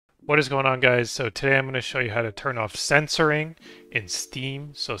What is going on, guys? So today I'm going to show you how to turn off censoring in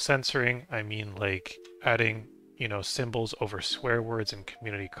Steam. So censoring, I mean like adding, symbols over swear words in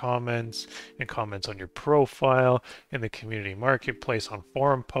community comments and comments on your profile, in the community marketplace, on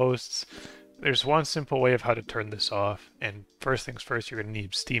forum posts. There's one simple way of how to turn this off. And first things first, you're going to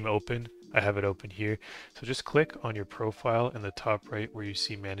need Steam open. I have it open here. So just click on your profile in the top right where you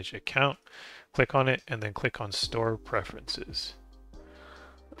see Manage Account. Click on it and then click on Store Preferences.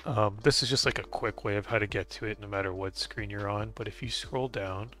 This is just like a quick way of how to get to it no matter what screen you're on, but if you scroll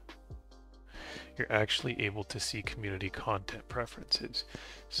down, you're actually able to see community content preferences.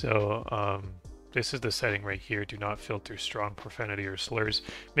 So this is the setting right here, do not filter strong profanity or slurs.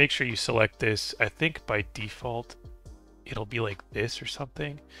 Make sure you select this. I think by default it'll be like this or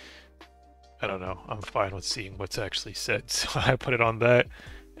something. I don't know, I'm fine with seeing what's actually said, so I put it on that.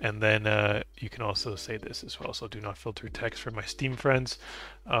 And then you can also say this as well. So do not filter text for my Steam friends.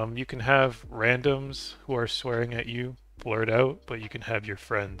 You can have randoms who are swearing at you blurred out, but you can have your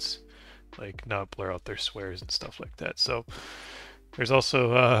friends like not blur out their swears and stuff like that. So there's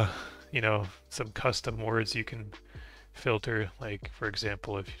also, some custom words you can filter. Like, for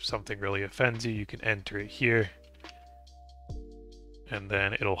example, if something really offends you, you can enter it here and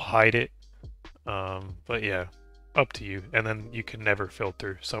then it'll hide it. But yeah, up to you. And then you can never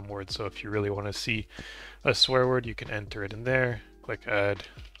filter some words, so if you really want to see a swear word, you can enter it in there, click add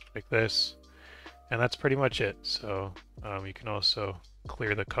like this, and that's pretty much it. So you can also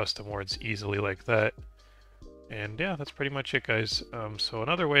clear the custom words easily like that. And yeah, that's pretty much it, guys. So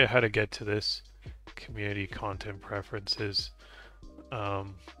another way how to get to this community content preferences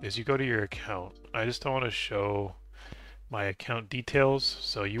is you go to your account. I just don't want to show my account details,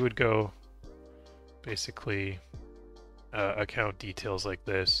 so you would go basically account details like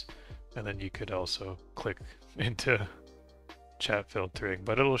this, and then you could also click into chat filtering,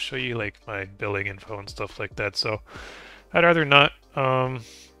 but it'll show you like my billing info and stuff like that, so I'd rather not.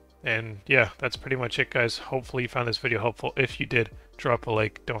 And yeah, that's pretty much it, guys. Hopefully you found this video helpful. If you did, drop a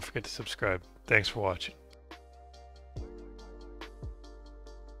like, don't forget to subscribe. Thanks for watching.